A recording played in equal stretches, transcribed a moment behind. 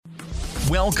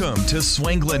Welcome to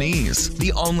Swanglinese,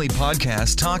 the only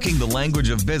podcast talking the language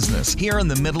of business here in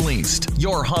the Middle East.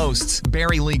 Your hosts,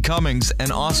 Barry Lee Cummings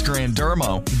and Oscar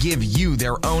Andermo, give you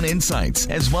their own insights,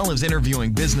 as well as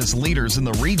interviewing business leaders in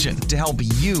the region to help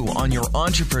you on your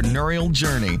entrepreneurial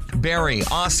journey. Barry,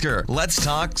 Oscar, let's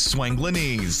talk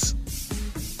Swanglinese.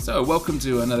 So, welcome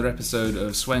to another episode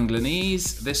of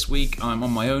Swanglinese. This week I'm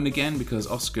on my own again because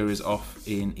Oscar is off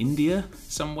in India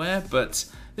somewhere, but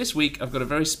this week I've got a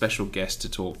very special guest to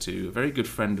talk to, a very good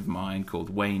friend of mine called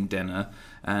Wayne Denner,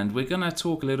 and we're going to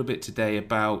talk a little bit today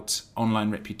about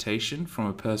online reputation from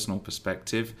a personal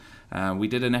perspective. We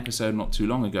did an episode not too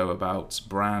long ago about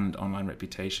brand online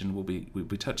reputation. We'll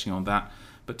be touching on that.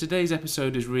 But today's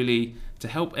episode is really to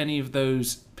help any of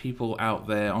those people out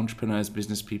there, entrepreneurs,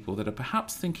 business people, that are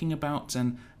perhaps thinking about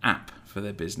an app for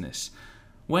their business.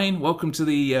 Wayne, welcome to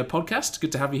the podcast.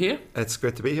 Good to have you here. It's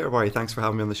great to be here, Barry. Thanks for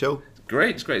having me on the show.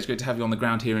 Great. It's great to have you on the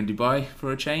ground here in Dubai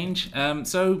for a change.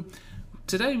 So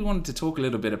today we wanted to talk a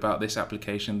little bit about this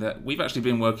application that we've actually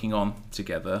been working on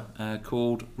together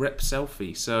called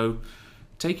RepSelfie. So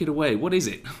take it away. What is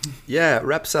it? Yeah,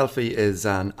 RepSelfie is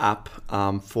an app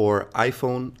for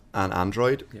iPhone and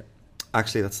Android. Yeah.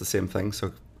 Actually, that's the same thing,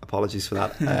 so apologies for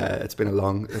that. It's been a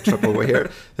long trip over here.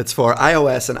 It's for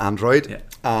iOS and Android,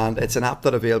 and it's an app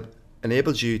that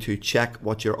enables you to check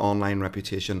what your online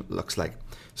reputation looks like.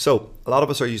 So a lot of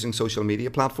us are using social media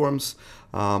platforms.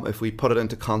 If we put it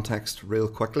into context real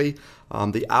quickly,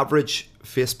 the average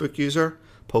Facebook user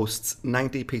posts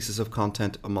 90 pieces of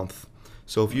content a month.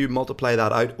 So if you multiply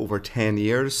that out over 10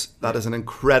 years, that is an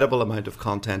incredible amount of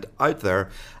content out there.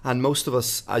 And most of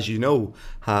us, as you know,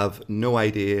 have no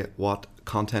idea what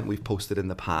content we've posted in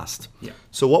the past. Yeah.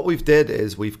 So what we've did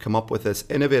is we've come up with this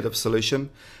innovative solution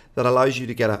that allows you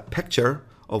to get a picture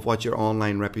of what your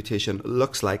online reputation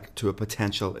looks like to a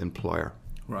potential employer.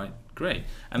 Right, great.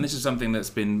 And this is something that's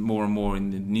been more and more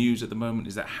in the news at the moment,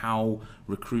 is that how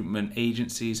recruitment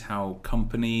agencies, how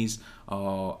companies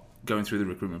are going through the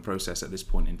recruitment process at this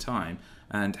point in time,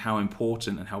 and how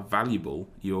important and how valuable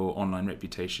your online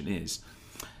reputation is.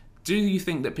 Do you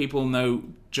think that people know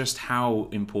just how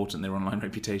important their online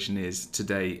reputation is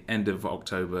today, end of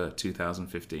October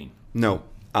 2015? No.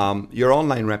 Your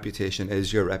online reputation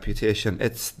is your reputation.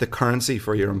 It's the currency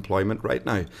for your employment right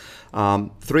now.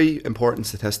 Three important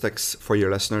statistics for your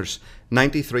listeners.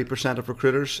 93% of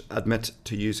recruiters admit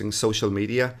to using social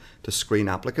media to screen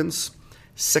applicants.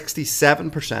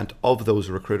 67% of those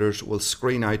recruiters will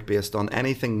screen out based on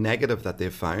anything negative that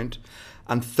they've found.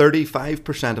 And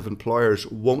 35% of employers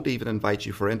won't even invite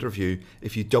you for interview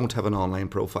if you don't have an online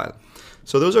profile.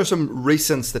 So those are some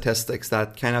recent statistics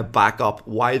that kind of back up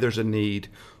why there's a need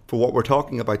for what we're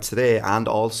talking about today, and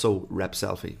also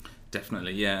RepSelfie.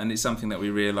 Definitely, yeah. And it's something that we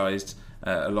realised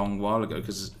a long while ago,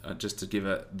 because just to give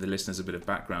the listeners a bit of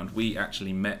background, we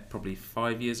actually met probably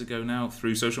 5 years ago now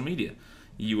through social media.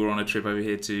 You were on a trip over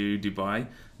here to Dubai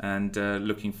and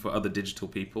looking for other digital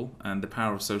people, and the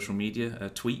power of social media, a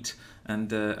tweet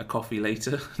and a coffee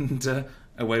later, and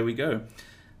away we go.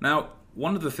 Now,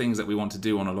 one of the things that we want to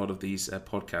do on a lot of these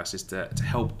podcasts is to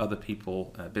help other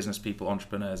people, business people,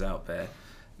 entrepreneurs out there.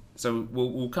 So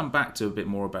we'll come back to a bit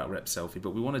more about RepSelfie, but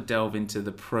we want to delve into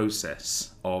the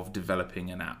process of developing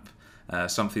an app,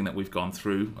 something that we've gone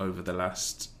through over the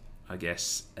last,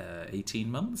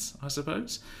 18 months, I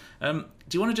suppose. Do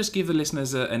you want to just give the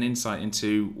listeners an insight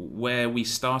into where we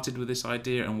started with this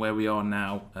idea and where we are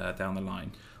now down the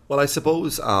line? Well, I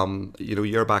suppose,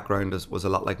 your background was a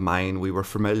lot like mine. We were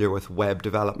familiar with web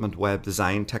development, web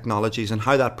design technologies, and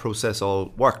how that process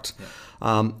all worked.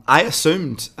 Yeah. I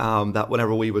assumed that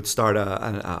whenever we would start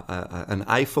an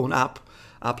iPhone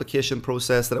application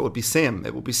process, that it would be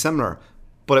similar.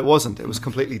 But it wasn't. It was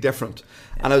completely different.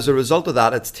 And as a result of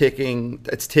that, it's taken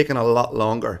a lot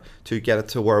longer to get it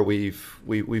to where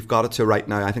we've got it to right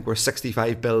now. I think we're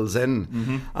 65 builds in.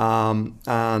 Mm-hmm.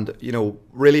 And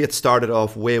really it started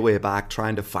off way back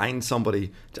trying to find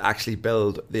somebody to actually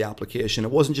build the application.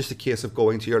 It wasn't just a case of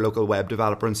going to your local web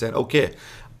developer and saying, okay,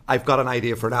 I've got an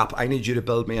idea for an app. I need you to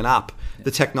build me an app. Yeah.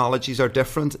 The technologies are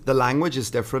different. The language is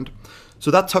different. So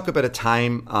that took a bit of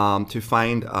time to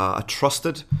find a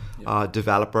trusted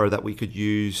developer that we could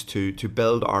use to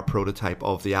build our prototype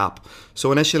of the app.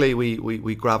 So initially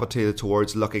we gravitated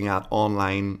towards looking at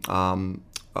online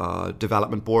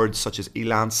development boards such as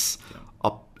Elance,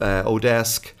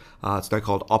 Odesk. It's now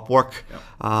called Upwork.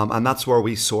 And that's where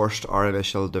we sourced our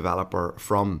initial developer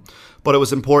from. But it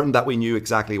was important that we knew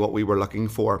exactly what we were looking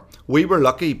for. We were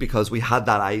lucky because we had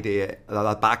that idea,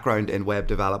 that background in web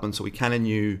development, so we kind of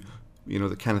knew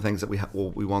the kind of things that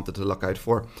we wanted to look out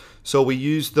for. So we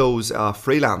used those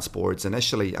freelance boards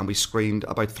initially, and we screened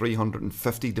about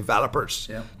 350 developers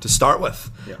to start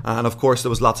with. And of course, there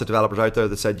was lots of developers out there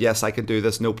that said, yes, I can do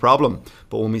this, no problem.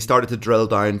 But when we started to drill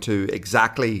down to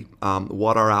exactly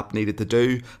what our app needed to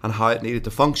do and how it needed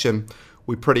to function,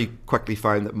 we pretty quickly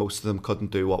found that most of them couldn't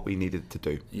do what we needed to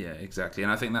do. Yeah, exactly.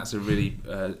 And I think that's a really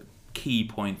key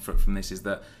point from this, is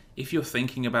that if you're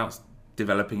thinking about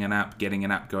developing an app, getting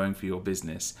an app going for your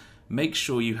business, make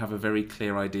sure you have a very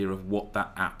clear idea of what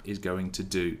that app is going to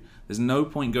do. There's no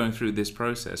point going through this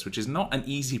process, which is not an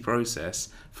easy process,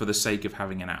 for the sake of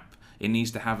having an app. It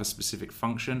needs to have a specific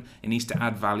function, it needs to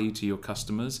add value to your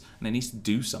customers, and it needs to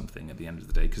do something at the end of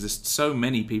the day, because there's so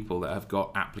many people that have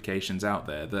got applications out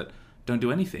there that don't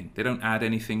do anything. They don't add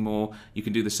anything more. You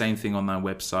can do the same thing on their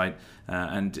website,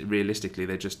 and realistically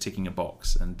they're just ticking a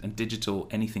box. And digital,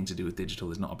 anything to do with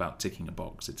digital, is not about ticking a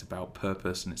box. It's about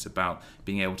purpose, and it's about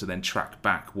being able to then track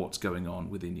back what's going on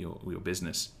within your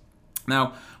business.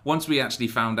 Now, once we actually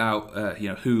found out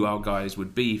who our guys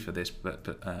would be for this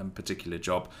particular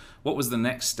job, what was the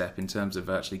next step in terms of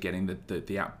actually getting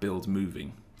the app build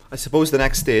moving? I suppose the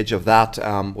next stage of that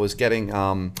was getting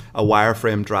a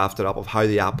wireframe drafted up of how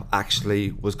the app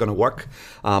actually was going to work,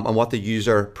 and what the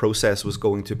user process was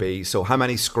going to be. So how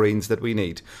many screens did we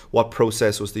need? What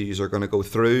process was the user going to go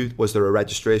through? Was there a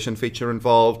registration feature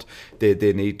involved? Did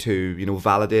they need to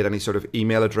validate any sort of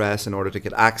email address in order to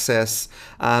get access?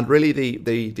 And really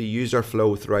the user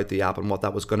flow throughout the app and what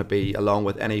that was going to be, along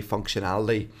with any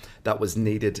functionality that was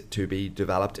needed to be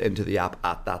developed into the app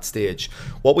at that stage.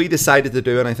 What we decided to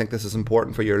do, and I think this is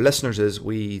important for your listeners, is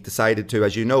we decided to,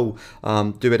 as you know,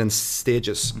 do it in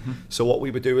stages. Mm-hmm. So what we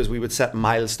would do is we would set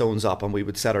milestones up, and we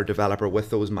would set our developer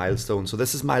with those milestones. So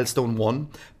this is milestone 1.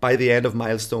 By the end of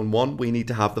milestone 1, we need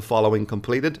to have the following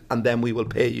completed, and then we will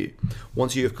pay you.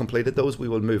 Once you have completed those, we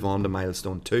will move on to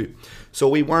milestone 2. So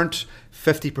we weren't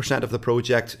 50% of the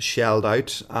project shelled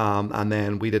out, and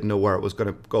then we didn't know where it was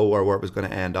going to go or where it was going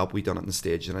to end up. We done it in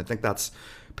stages, and I think that's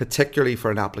particularly for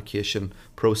an application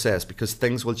process, because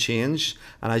things will change.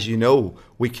 And as you know,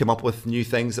 we came up with new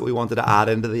things that we wanted to add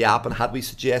into the app, and had we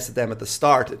suggested them at the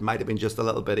start, it might have been just a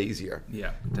little bit easier.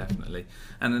 Yeah, definitely.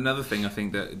 And another thing I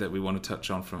think that we want to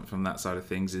touch on from that side of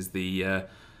things is the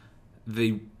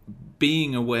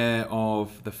being aware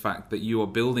of the fact that you are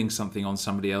building something on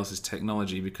somebody else's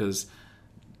technology, because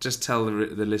just tell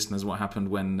the listeners what happened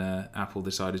when Apple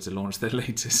decided to launch their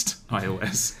latest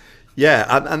iOS. Yeah,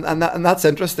 and that's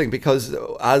interesting, because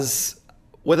as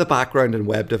with a background in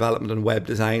web development and web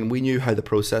design, we knew how the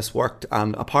process worked.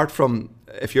 And apart from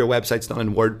if your website's done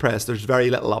in WordPress, there's very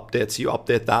little updates. You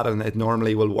update that and it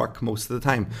normally will work most of the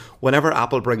time. Whenever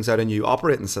Apple brings out a new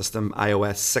operating system,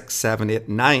 iOS 6, 7, 8,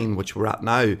 9, which we're at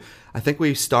now, I think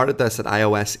we started this at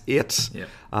iOS 8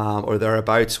 or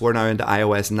thereabouts. We're now into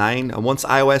iOS 9. And once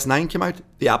iOS 9 came out,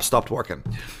 the app stopped working.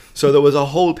 So there was a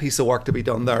whole piece of work to be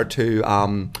done there to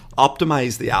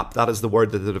optimize the app. That is the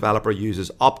word that the developer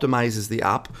uses, optimizes the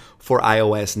app for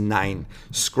iOS 9.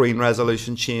 Screen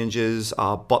resolution changes,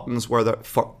 buttons where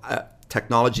the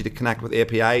technology to connect with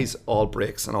APIs all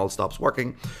breaks and all stops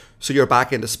working. So you're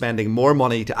back into spending more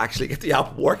money to actually get the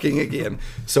app working again.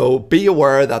 So be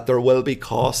aware that there will be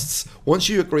costs. Once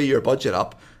you agree your budget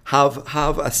up, have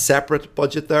a separate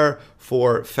budget there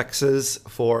for fixes,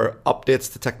 for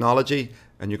updates to technology,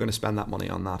 and you're going to spend that money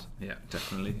on that. Yeah,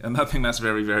 definitely. And I think that's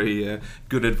very, very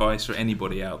good advice for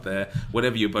anybody out there.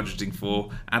 Whatever you're budgeting for,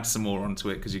 add some more onto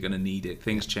it, because you're going to need it.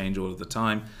 Things change all of the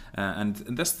time. And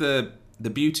that's the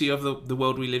beauty of the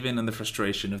world we live in, and the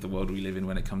frustration of the world we live in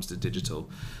when it comes to digital.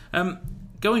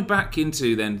 Going back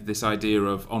into then this idea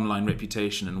of online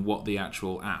reputation and what the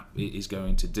actual app is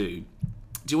going to do,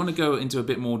 do you want to go into a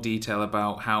bit more detail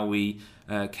about how we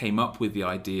came up with the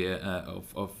idea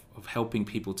of helping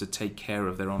people to take care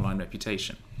of their online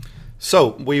reputation? So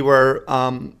we were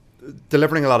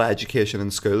delivering a lot of education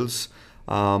in schools,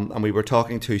 and we were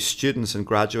talking to students and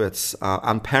graduates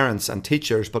and parents and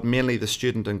teachers, but mainly the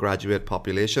student and graduate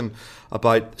population,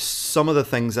 about some of the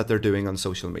things that they're doing on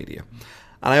social media.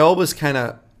 And I always kind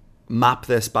of map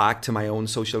this back to my own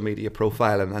social media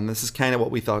profile, and this is kind of what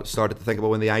we started to think about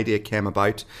when the idea came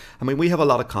about. I mean, we have a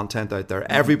lot of content out there.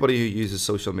 Everybody who uses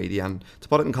social media, and to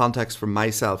put it in context for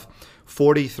myself,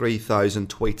 43,000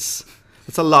 tweets.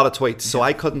 That's a lot of tweets. So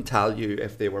I couldn't tell you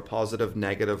if they were positive,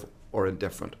 negative, or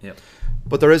indifferent. Yep.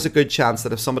 But there is a good chance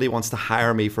that if somebody wants to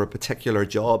hire me for a particular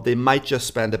job, they might just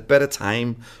spend a bit of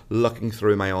time looking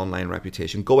through my online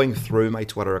reputation, going through my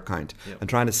Twitter account, and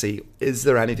trying to see, is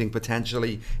there anything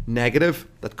potentially negative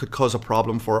that could cause a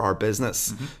problem for our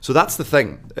business? So that's the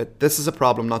thing. This is a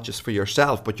problem not just for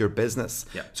yourself, but your business.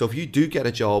 So if you do get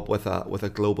a job with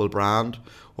a global brand,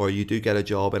 or you do get a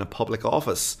job in a public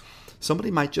office, somebody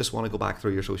might just want to go back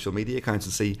through your social media accounts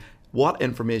and see what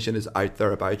information is out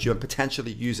there about you and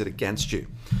potentially use it against you.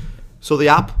 So the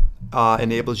app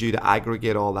enables you to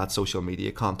aggregate all that social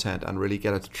media content and really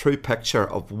get a true picture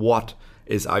of what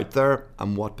is out there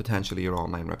and what potentially your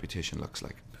online reputation looks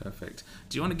like. Perfect.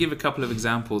 Do you want to give a couple of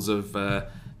examples of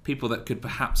people that could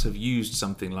perhaps have used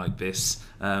something like this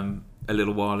a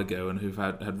little while ago and who've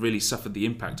had really suffered the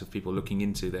impact of people looking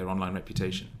into their online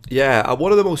reputation? Yeah,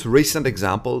 one of the most recent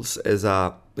examples is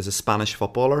a Spanish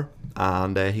footballer,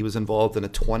 and he was involved in a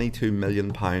 £22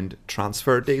 million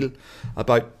transfer deal.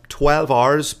 About 12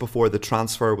 hours before the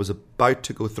transfer was about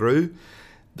to go through,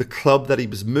 the club that he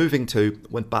was moving to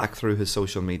went back through his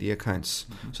social media accounts.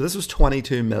 So this was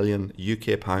 22 million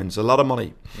UK pounds, a lot of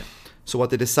money. Yeah. So what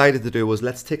they decided to do was,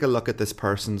 let's take a look at this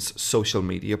person's social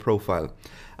media profile.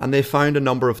 And they found a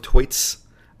number of tweets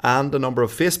and a number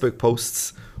of Facebook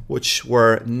posts which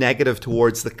were negative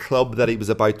towards the club that he was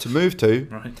about to move to.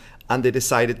 Right. And they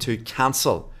decided to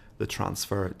cancel the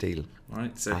transfer deal.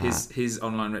 Right. So his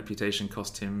online reputation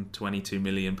cost him £22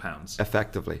 million.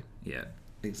 Effectively. Yeah,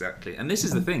 exactly. And this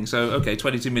is the thing. So, okay,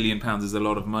 £22 million is a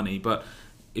lot of money, but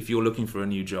if you're looking for a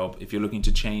new job, if you're looking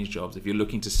to change jobs, if you're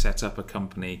looking to set up a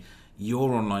company,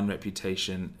 your online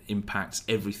reputation impacts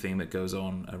everything that goes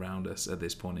on around us at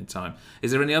this point in time.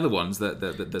 Is there any other ones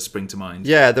that spring to mind?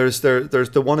 Yeah, there's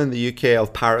the one in the UK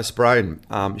of Paris Brown.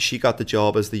 She got the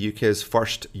job as the UK's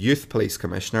first youth police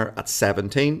commissioner at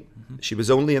 17. She was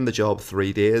only in the job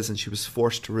 3 days and she was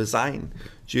forced to resign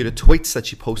due to tweets that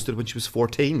she posted when she was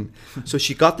 14. So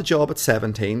she got the job at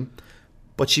 17,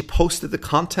 but she posted the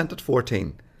content at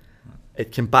 14.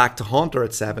 It came back to haunt her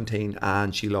at 17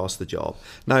 and she lost the job.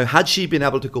 Now, had she been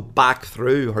able to go back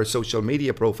through her social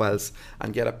media profiles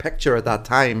and get a picture at that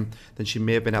time, then she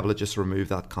may have been able to just remove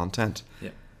that content. Yeah.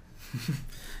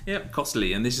 Yeah,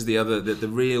 costly. And this is the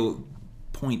real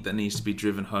point that needs to be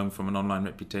driven home from an online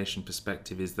reputation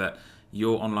perspective, is that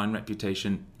your online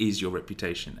reputation is your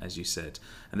reputation, as you said.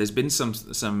 And there's been some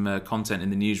content in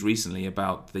the news recently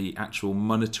about the actual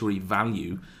monetary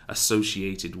value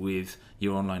associated with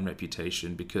your online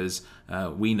reputation, because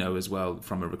we know as well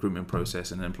from a recruitment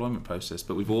process and an employment process,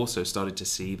 but we've also started to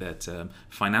see that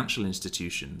financial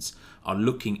institutions are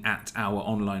looking at our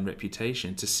online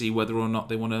reputation to see whether or not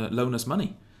they want to loan us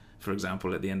money, for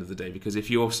example, at the end of the day. Because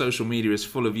if your social media is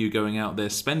full of you going out there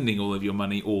spending all of your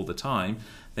money all the time,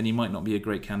 then you might not be a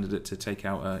great candidate to take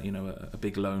out a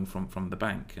big loan from the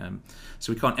bank.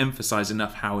 So we can't emphasize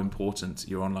enough how important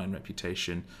your online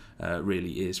reputation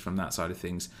really is from that side of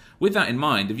things. With that in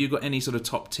mind, have you got any sort of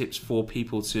top tips for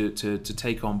people to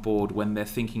take on board when they're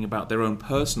thinking about their own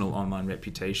personal online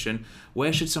reputation?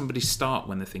 Where should somebody start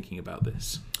when they're thinking about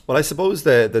this? Well, I suppose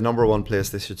the number one place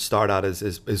they should start at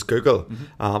is Google,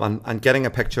 and getting a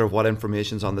picture of what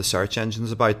information's on the search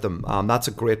engines about them. That's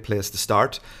a great place to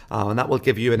start, and that will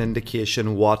give you an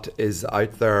indication what is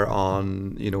out there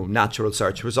on natural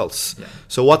search results. Yeah.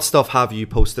 So what stuff have you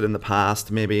posted in the past,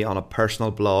 maybe on a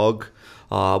personal blog?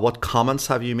 What comments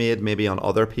have you made maybe on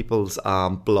other people's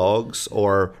blogs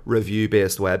or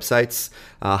review-based websites?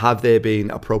 Have they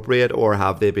been appropriate or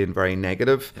have they been very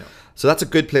negative? Yeah. So that's a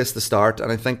good place to start.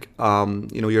 And I think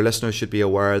your listeners should be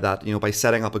aware that by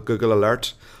setting up a Google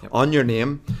alert on your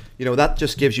name, that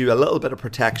just gives you a little bit of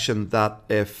protection that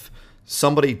if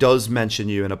somebody does mention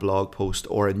you in a blog post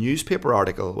or a newspaper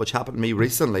article, which happened to me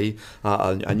recently,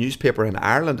 a newspaper in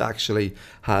Ireland actually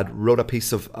had wrote a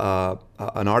piece of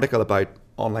an article about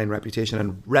online reputation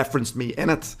and referenced me in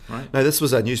it. Right. Now, this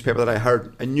was a newspaper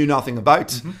that I knew nothing about.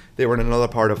 Mm-hmm. They were in another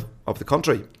part of the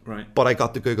country. Right. But I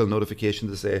got the Google notification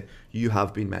to say, you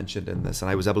have been mentioned in this. And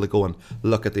I was able to go and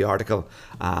look at the article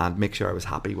and make sure I was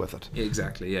happy with it.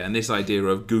 Exactly, yeah. And this idea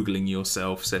of Googling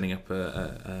yourself, setting up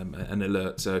an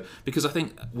alert. So, because I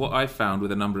think what I've found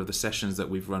with a number of the sessions that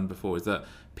we've run before is that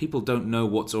people don't know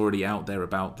what's already out there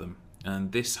about them.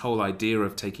 And this whole idea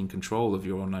of taking control of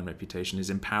your online reputation is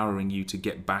empowering you to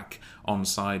get back on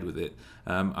side with it.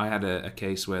 I had a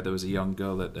case where there was a young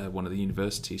girl at one of the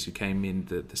universities who came in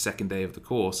the second day of the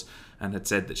course and had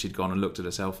said that she'd gone and looked at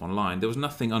herself online. There was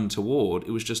nothing untoward.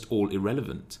 It was just all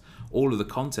irrelevant. All of the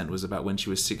content was about when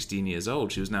she was 16 years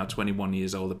old. She was now 21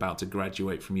 years old, about to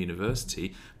graduate from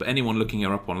university. But anyone looking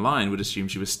her up online would assume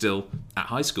she was still at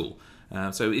high school.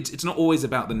 So it's not always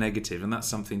about the negative, and that's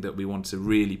something that we want to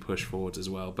really push forward as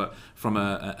well. But from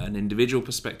an individual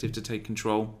perspective, to take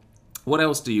control, what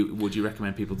else would you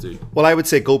recommend people do? Well, I would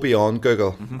say go beyond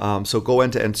Google. So go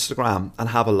into Instagram and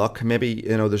have a look. Maybe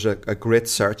there's a great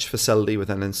search facility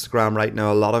within Instagram right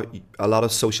now. A lot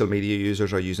of social media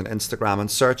users are using Instagram,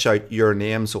 and search out your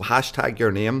name. So hashtag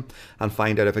your name and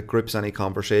find out if it groups any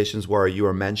conversations where you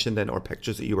were mentioned in, or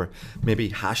pictures that you were maybe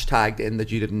hashtagged in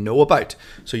that you didn't know about.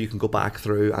 So you can go back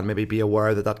through and maybe be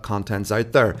aware that content's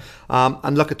out there.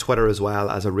 And look at Twitter as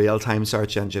well as a real-time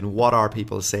search engine. What are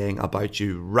people saying about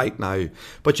you right now?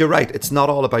 But you're right, it's not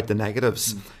all about the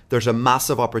negatives. There's a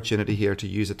massive opportunity here to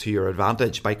use it to your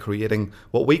advantage by creating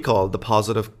what we call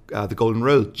the golden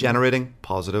rule, generating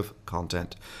positive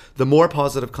content. The more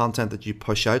positive content that you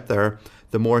push out there,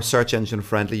 the more search engine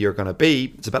friendly you're going to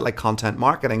be. It's a bit like content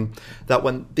marketing, that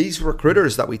when these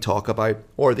recruiters that we talk about,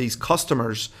 or these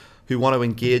customers who want to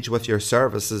engage with your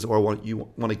services or want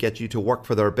to get you to work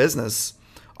for their business,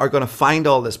 are going to find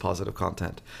all this positive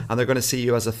content, and they're going to see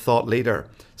you as a thought leader,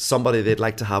 somebody they'd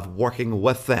like to have working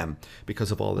with them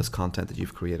because of all this content that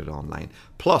you've created online.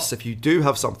 Plus, if you do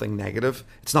have something negative,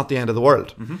 it's not the end of the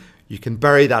world. You can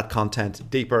bury that content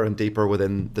deeper and deeper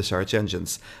within the search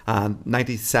engines, and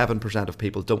 97% of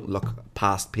people don't look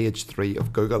past page 3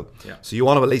 of Google. So you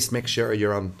want to at least make sure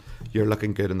you're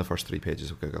looking good in the first 3 pages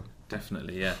of Google.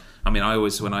 Definitely, yeah. I mean,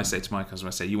 when I say to my customer,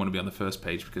 I say you want to be on the first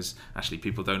page, because actually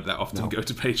people don't that often go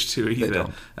to page 2 either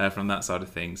from that side of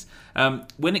things.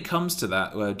 When it comes to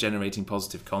that, generating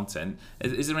positive content,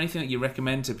 is there anything that you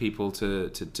recommend to people to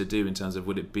do in terms of,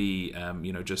 would it be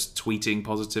just tweeting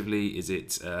positively? Is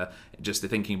it just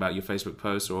thinking about your Facebook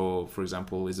posts, or for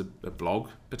example, is a blog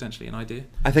potentially an idea?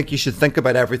 I think you should think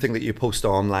about everything that you post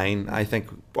online. I think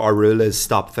our rule is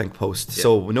stop, think, post.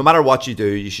 So no matter what you do,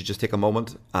 you should just take a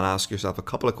moment and ask yourself a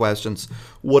couple of questions.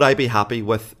 Would I be happy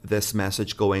with this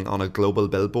message going on a global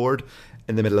billboard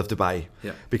in the middle of Dubai?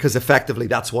 Because effectively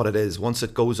that's what it is. Once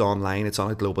it goes online, it's on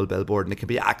a global billboard, and it can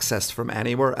be accessed from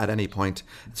anywhere at any point.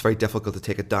 It's very difficult to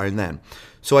take it down then.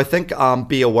 So I think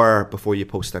be aware before you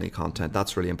post any content.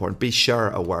 That's really important. Be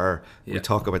share aware. We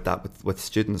talk about that with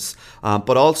students.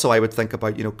 But also I would think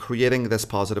about creating this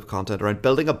positive content around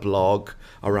building a blog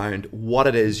around what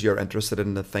it is you're interested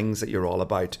in, the things that you're all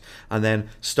about, and then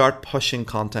start pushing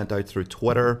content out through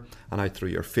Twitter and out through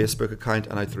your Facebook account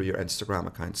and out through your Instagram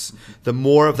accounts. The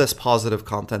more of this positive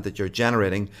content that you're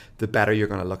generating, the better you're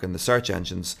going to look in the search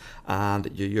engines,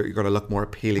 and you're going to look more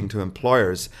appealing to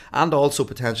employers and also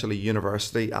potentially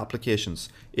university applications.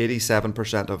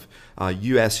 87% of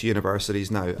US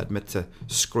universities now admit to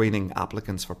screening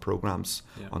applicants for programs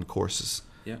on courses.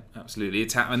 Yeah, absolutely.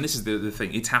 And this is the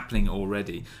thing. It's happening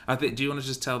already. Do you want to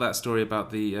just tell that story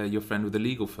about your friend with the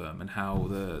legal firm and how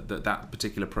that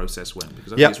particular process went?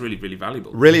 Because I think it's really, really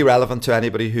valuable. Really relevant to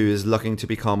anybody who is looking to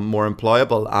become more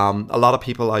employable. A lot of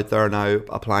people out there now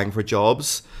applying for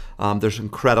jobs. There's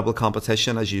incredible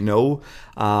competition, as you know,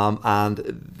 and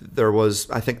there was,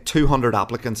 I think, 200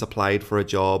 applicants applied for a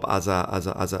job as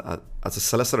a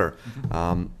solicitor,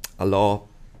 a law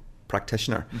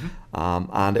practitioner,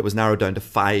 and it was narrowed down to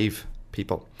 5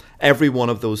 people. Every one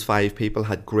of those 5 people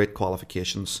had great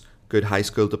qualifications. Good high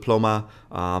school diploma,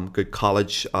 good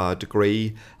college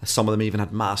degree. Some of them even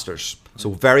had masters.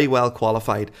 So very well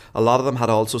qualified. A lot of them had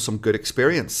also some good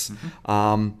experience.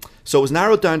 So it was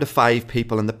narrowed down to 5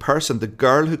 people, and the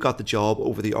girl who got the job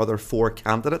over the other 4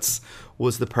 candidates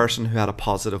was the person who had a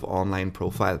positive online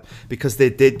profile, because they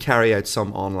did carry out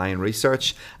some online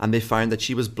research, and they found that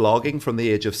she was blogging from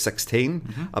the age of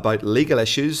 16 about legal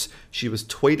issues. She was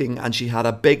tweeting, and she had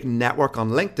a big network on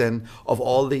LinkedIn of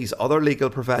all these other legal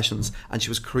professions, and she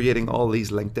was creating all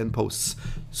these LinkedIn posts.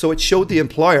 So it showed the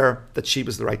employer that she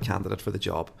was the right candidate for the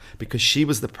job, because she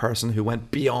was the person who went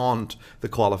beyond the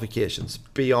qualifications,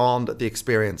 beyond the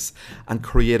experience, and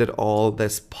created all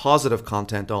this positive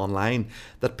content online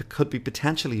that could be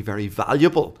potentially very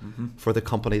valuable for the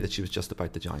company that she was just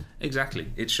about to join. Exactly.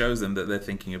 It shows them that they're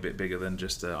thinking a bit bigger than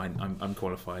just I'm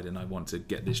qualified and I want to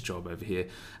get this job over here.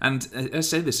 And I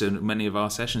say this in many of our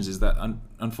sessions, is that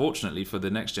unfortunately for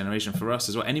the next generation, for us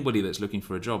as well, anybody that's looking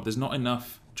for a job, there's not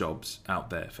enough jobs out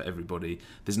there for everybody.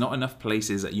 There's not enough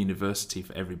places at university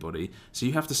for everybody. So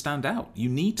you have to stand out. You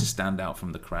need to stand out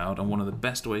from the crowd, and one of the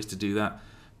best ways to do that,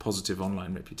 positive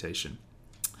online reputation.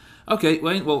 Okay,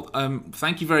 Wayne, well,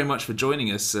 thank you very much for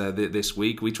joining us this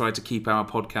week. We tried to keep our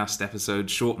podcast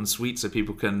episodes short and sweet so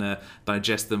people can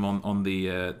digest them on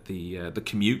the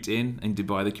commute in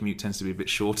Dubai. The commute tends to be a bit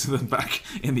shorter than back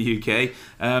in the UK.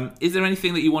 Is there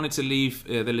anything that you wanted to leave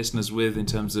the listeners with in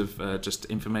terms of just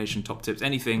information, top tips,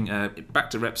 anything?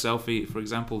 Back to Rep Selfie, for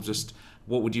example, just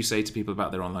what would you say to people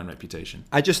about their online reputation?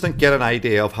 I just think get an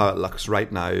idea of how it looks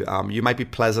right now. You might be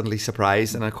pleasantly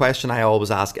surprised. And a question I always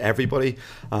ask everybody,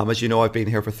 as you know, I've been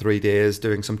here for 3 days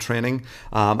doing some training.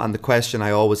 And the question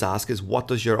I always ask is, what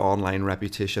does your online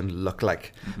reputation look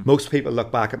like? Mm-hmm. Most people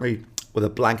look back at me with a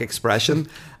blank expression,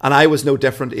 and I was no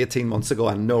different 18 months ago,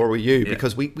 and nor were you,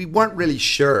 because we weren't really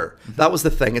sure. That was the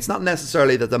thing. It's not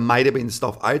necessarily that there might have been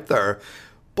stuff out there,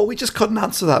 but we just couldn't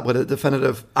answer that with a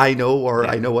definitive I know, or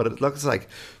I know what it looks like.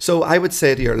 So I would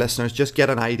say to your listeners, just get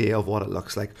an idea of what it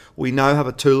looks like. We now have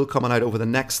a tool coming out over the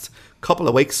next couple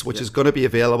of weeks, which is going to be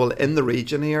available in the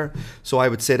region here. So I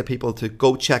would say to people to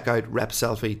go check out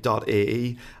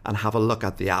repselfie.ae and have a look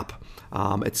at the app.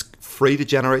 It's free to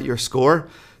generate your score.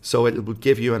 So it will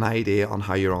give you an idea on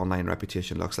how your online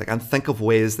reputation looks like. And think of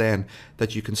ways then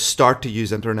that you can start to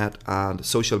use internet and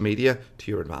social media to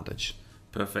your advantage.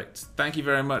 Perfect. Thank you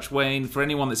very much, Wayne. For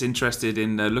anyone that's interested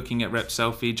in looking at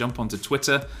RepSelfie, jump onto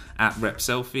Twitter at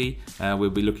RepSelfie. We'll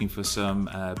be looking for some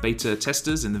beta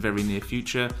testers in the very near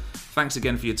future. Thanks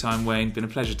again for your time, Wayne. Been a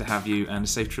pleasure to have you, and a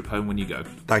safe trip home when you go.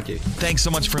 Thank you. Thanks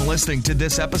so much for listening to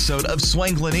this episode of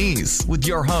Swanglinese with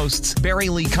your hosts, Barry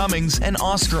Lee Cummings and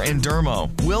Oscar Andermo.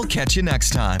 We'll catch you next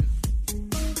time.